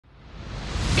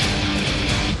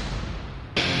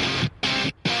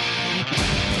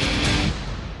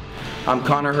I'm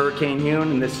Connor Hurricane Hune,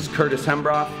 and this is Curtis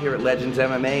Hembroff here at Legends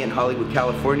MMA in Hollywood,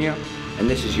 California, and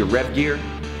this is your Revgear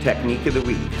Technique of the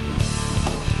Week.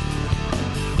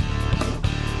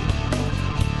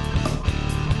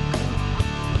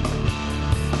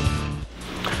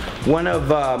 One of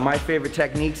my favorite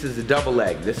techniques is the double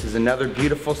leg. This is another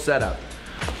beautiful setup.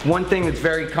 One thing that's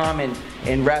very common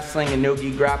in wrestling and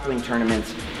no-gi grappling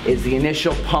tournaments is the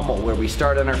initial pummel, where we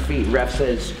start on our feet. Ref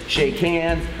says shake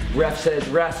hands, ref says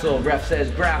wrestle, ref says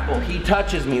grapple. He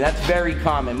touches me. That's very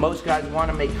common. Most guys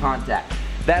want to make contact.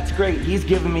 That's great. He's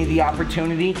given me the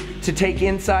opportunity to take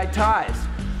inside ties.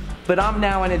 But I'm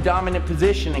now in a dominant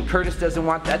position, and Curtis doesn't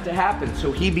want that to happen.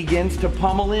 So he begins to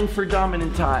pummel in for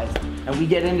dominant ties. And we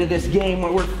get into this game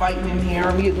where we're fighting in here.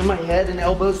 I'm using my head and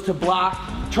elbows to block,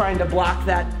 trying to block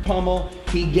that pummel.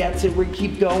 He gets it. We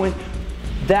keep going.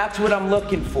 That's what I'm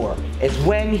looking for, is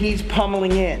when he's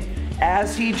pummeling in.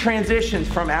 As he transitions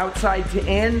from outside to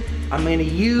in, I'm going to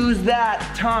use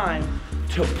that time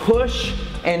to push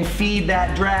and feed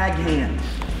that drag hand.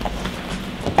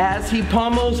 As he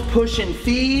pummels, push and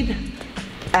feed.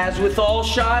 As with all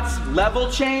shots, level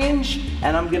change,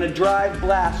 and I'm gonna drive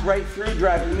blast right through,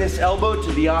 driving this elbow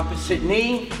to the opposite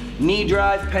knee. Knee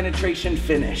drive, penetration,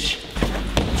 finish.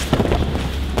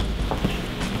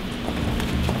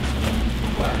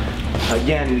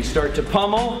 Again, we start to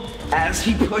pummel. As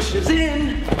he pushes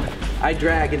in, I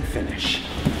drag and finish.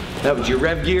 That was your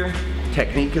Revgear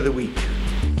Technique of the Week.